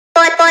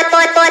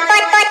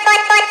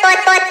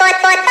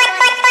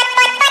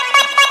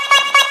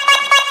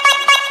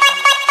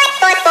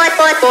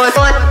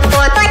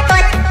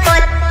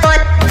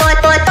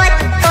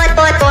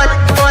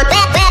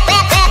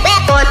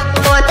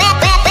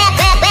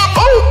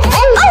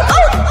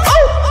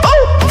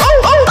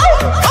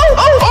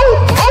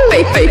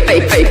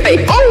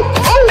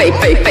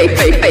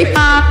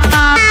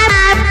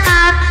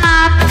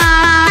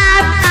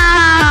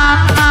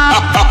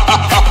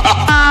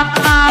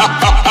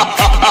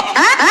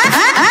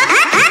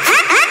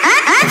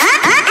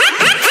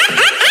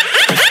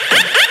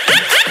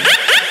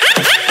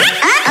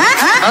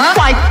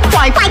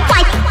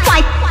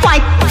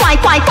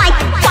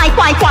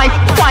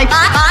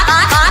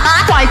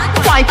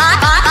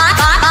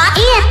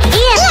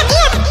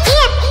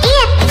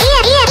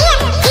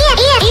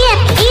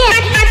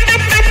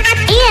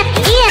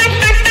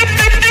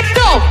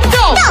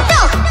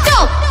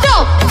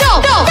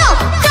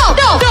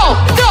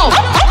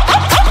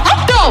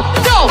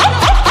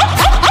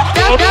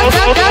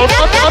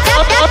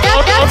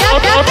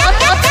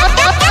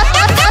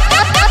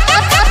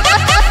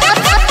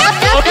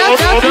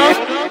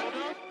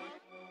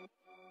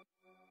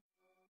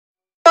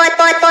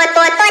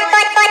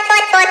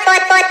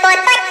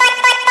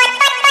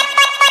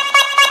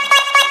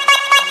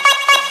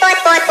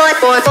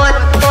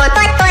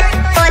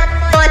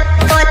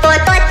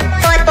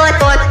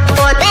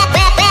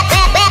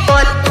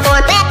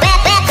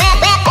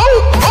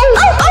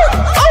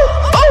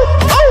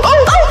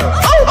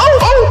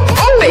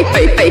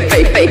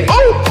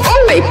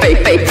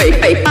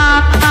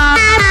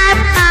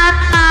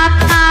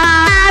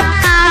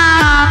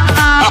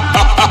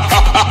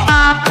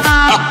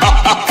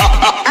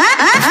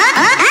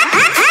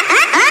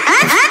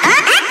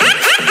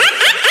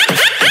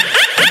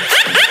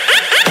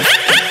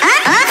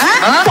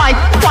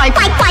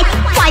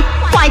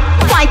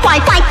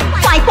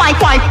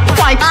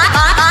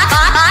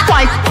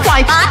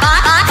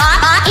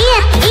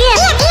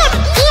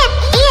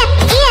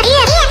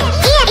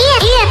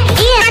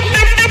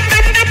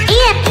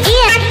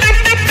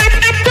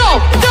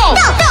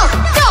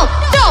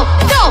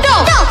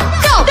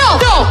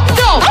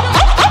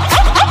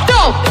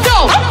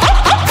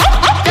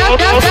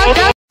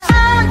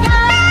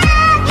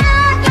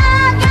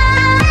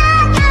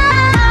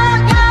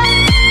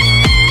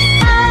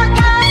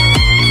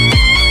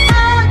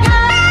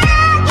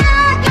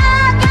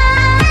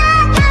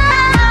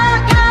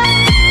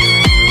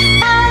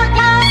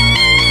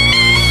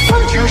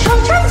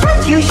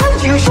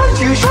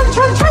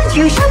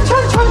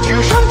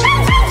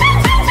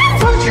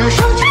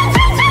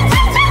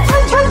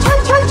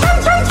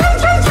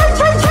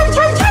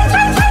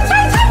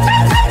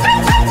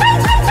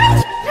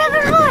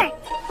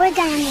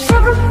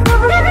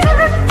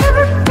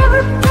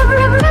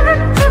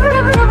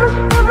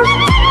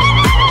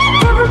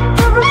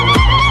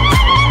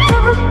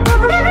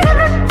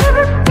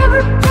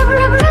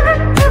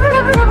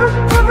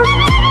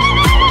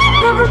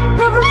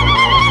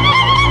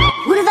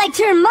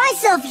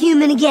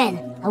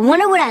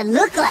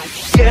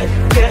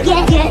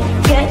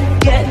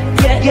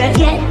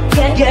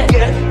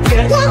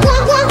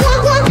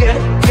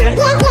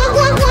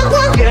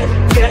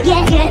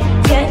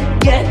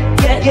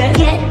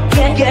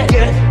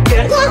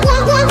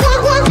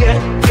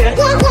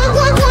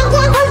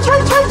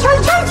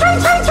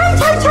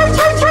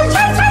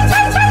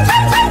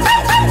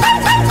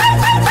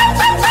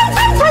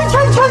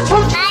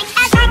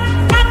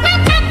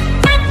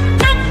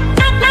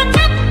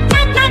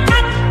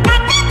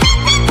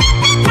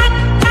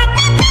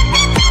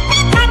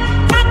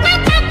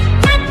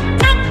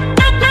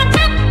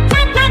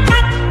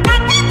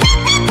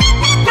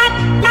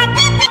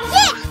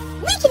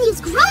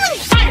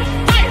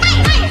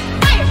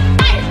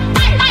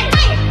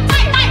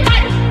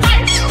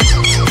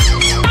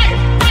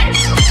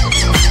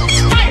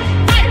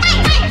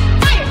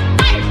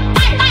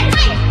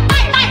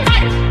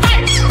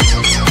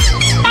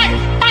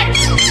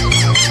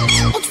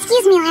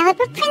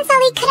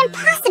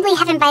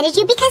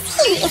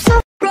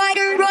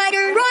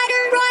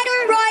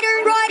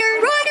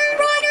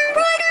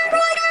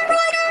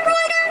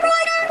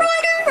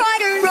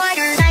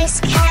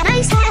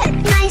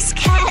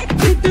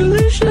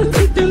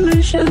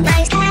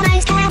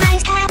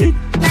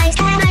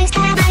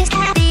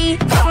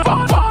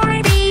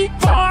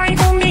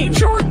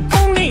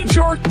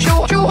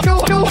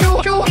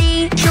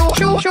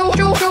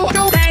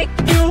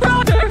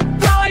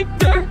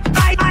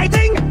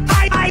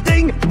I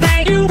think,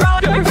 thank you,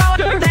 brother,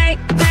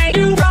 thank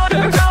you,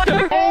 brother.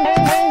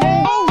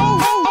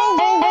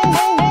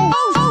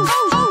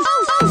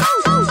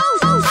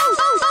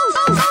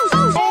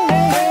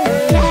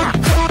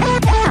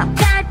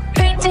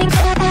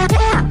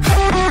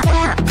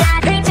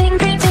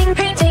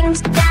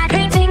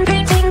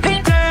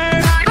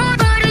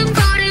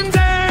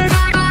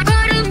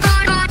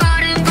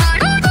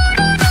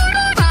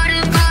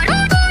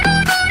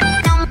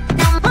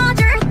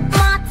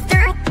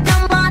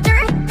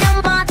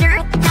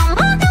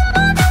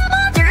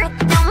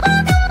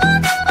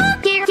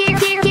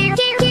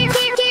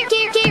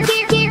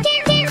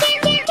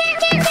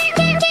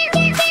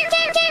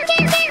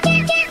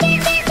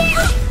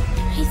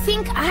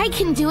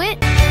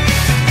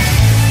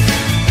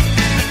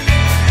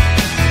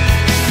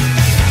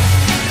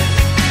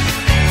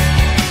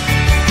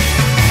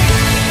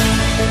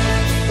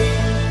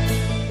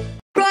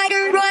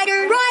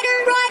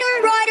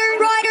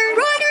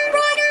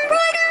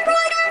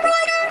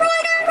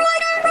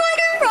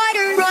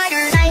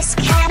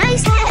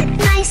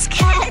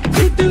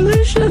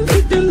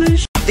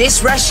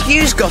 This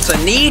rescue's got a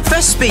need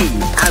for speed,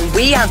 and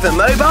we have the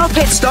mobile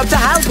pit stop to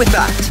help with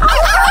that. All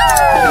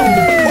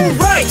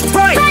right,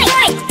 right,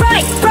 right,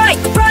 right, right,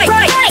 right,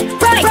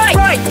 right,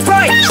 right, right,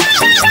 right,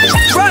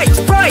 right,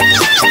 right,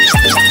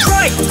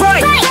 right,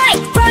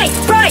 right,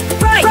 right,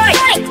 right,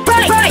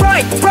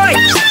 right, right,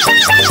 right,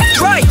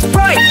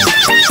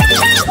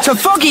 to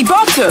Foggy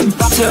Bottom.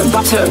 Butter,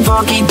 butter,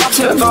 foggy,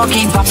 butter,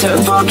 foggy, butter,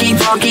 foggy,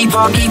 foggy,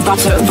 foggy,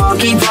 butter,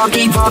 foggy,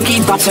 foggy, foggy,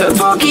 butter,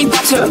 foggy,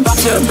 butter,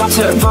 butter,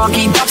 butter,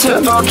 foggy,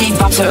 butter, foggy,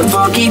 butter,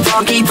 foggy,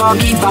 foggy,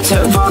 foggy,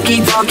 butter,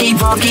 foggy, foggy,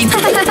 foggy.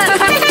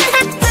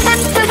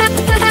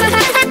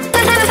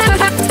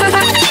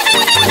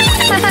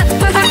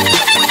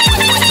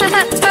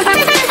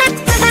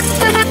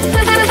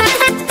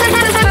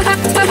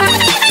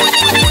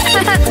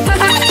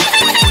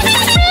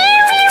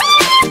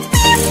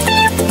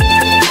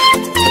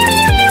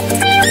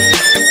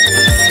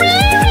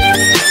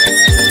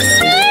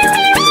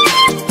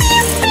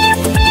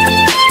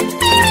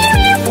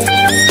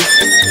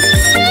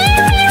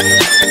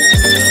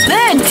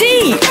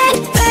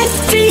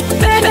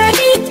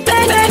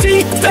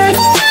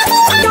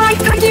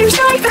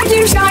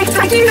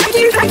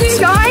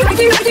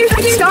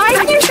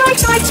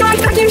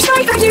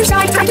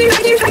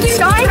 Thank you.